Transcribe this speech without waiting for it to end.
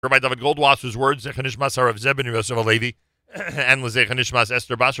Rabbi David Goldwasser's words, Zechanishmas Harav Zebin Yosef Alevi, and Zechanishmas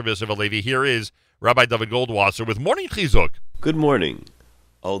Esther Basar Yosef Alevi. Here is Rabbi David Goldwasser with Morning Chizuk. Good morning.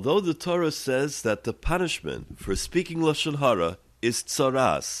 Although the Torah says that the punishment for speaking Lashon Hara is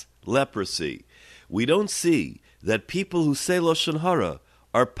tzaras, leprosy, we don't see that people who say Lashon Hara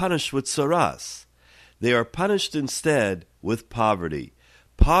are punished with tzaras. They are punished instead with poverty.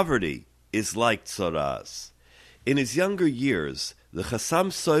 Poverty is like tzaras. In his younger years, the Chassam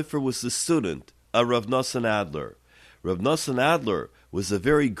Sofer was the student of Rav Nosson Adler. Rav Nosson Adler was a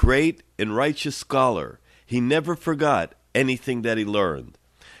very great and righteous scholar. He never forgot anything that he learned.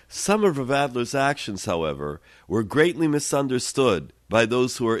 Some of Rav Adler's actions, however, were greatly misunderstood by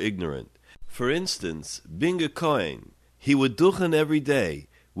those who are ignorant. For instance, being a Kohen, he would duchen every day,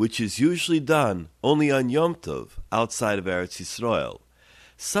 which is usually done only on Yom Tov outside of Eretz Yisrael.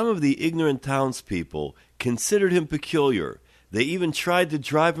 Some of the ignorant townspeople considered him peculiar. They even tried to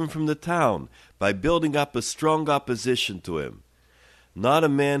drive him from the town by building up a strong opposition to him. Not a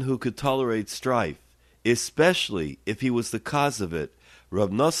man who could tolerate strife, especially if he was the cause of it,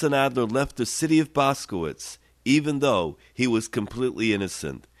 Rav Nosson Adler left the city of Baskowitz, even though he was completely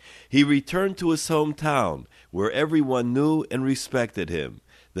innocent. He returned to his hometown, where everyone knew and respected him.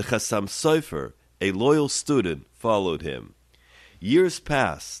 The Chassam Sofer, a loyal student, followed him. Years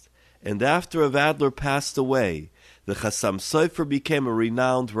passed, and after Rav Adler passed away, the Chassam Sofer became a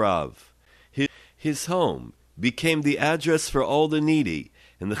renowned Rav. His home became the address for all the needy,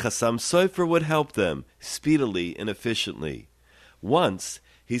 and the Chassam Sofer would help them speedily and efficiently. Once,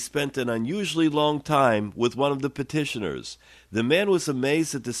 he spent an unusually long time with one of the petitioners. The man was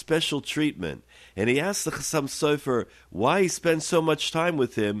amazed at the special treatment, and he asked the Chassam Sofer why he spent so much time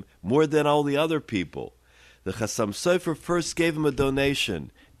with him more than all the other people. The Chassam Sofer first gave him a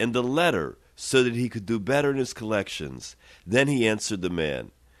donation and a letter so that he could do better in his collections. Then he answered the man,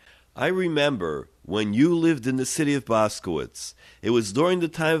 "I remember when you lived in the city of Baskowitz. It was during the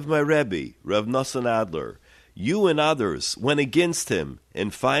time of my Rebbe, Rav Nosson Adler. You and others went against him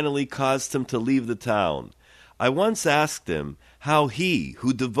and finally caused him to leave the town. I once asked him how he,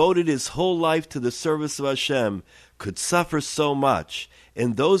 who devoted his whole life to the service of Hashem, could suffer so much,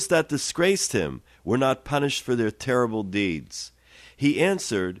 and those that disgraced him were not punished for their terrible deeds. He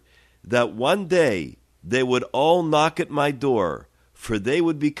answered that one day they would all knock at my door, for they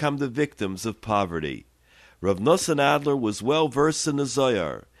would become the victims of poverty." Rav Nosson Adler was well versed in the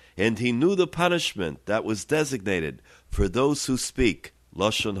Zohar, and he knew the punishment that was designated for those who speak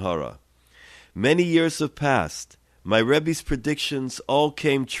Lashon Hara. Many years have passed. My Rebbe's predictions all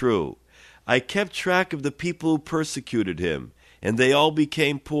came true. I kept track of the people who persecuted him, and they all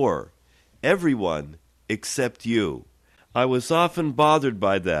became poor. Everyone except you. I was often bothered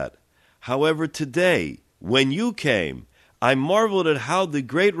by that. However, today, when you came, I marveled at how the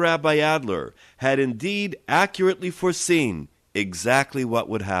great Rabbi Adler had indeed accurately foreseen exactly what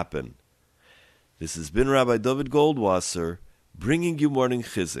would happen. This has been Rabbi David Goldwasser, bringing you Morning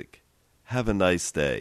Chizuk. Have a nice day.